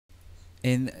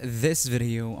In this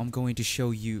video, I'm going to show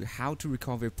you how to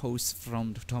recover posts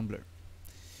from Tumblr.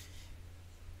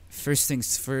 First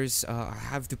things first, I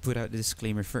have to put out a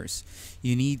disclaimer first.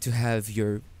 You need to have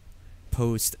your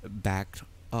post backed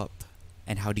up.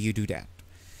 And how do you do that?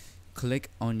 Click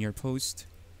on your post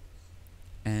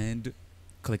and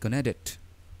click on edit.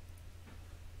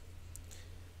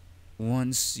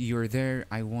 Once you're there,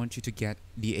 I want you to get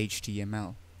the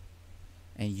HTML.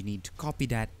 And you need to copy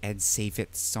that and save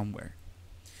it somewhere.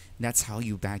 That's how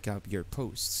you back up your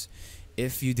posts.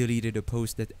 If you deleted a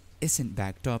post that isn't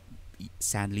backed up,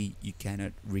 sadly you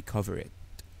cannot recover it.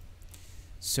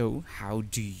 So how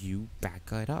do you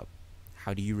back it up?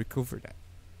 How do you recover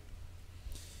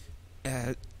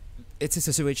that? It's a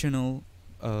situational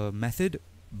method,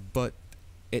 but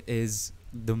it is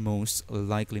the most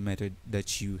likely method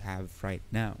that you have right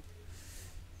now.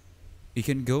 You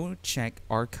can go check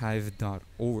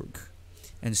archive.org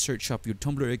and search up your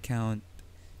Tumblr account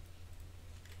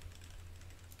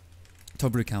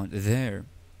there.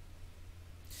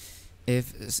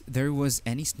 If there was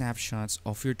any snapshots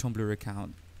of your Tumblr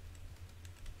account,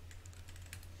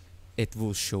 it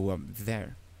will show up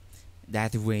there.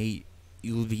 That way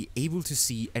you'll be able to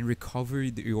see and recover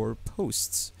your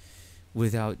posts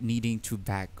without needing to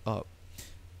back up.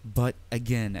 But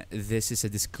again, this is a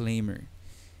disclaimer.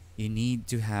 You need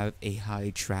to have a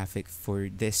high traffic for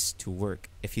this to work.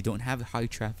 If you don't have high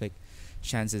traffic,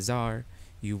 chances are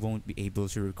you won't be able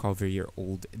to recover your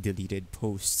old deleted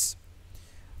posts.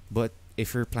 But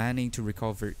if you're planning to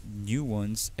recover new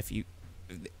ones, if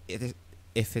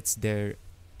it's there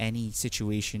any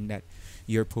situation that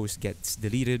your post gets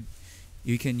deleted,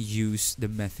 you can use the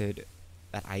method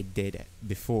that I did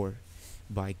before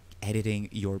by editing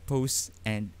your posts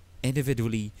and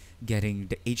individually getting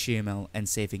the HTML and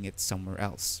saving it somewhere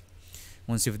else.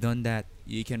 Once you've done that,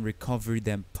 you can recover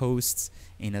them posts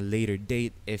in a later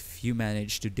date if you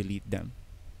manage to delete them.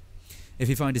 If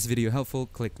you find this video helpful,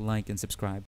 click like and subscribe.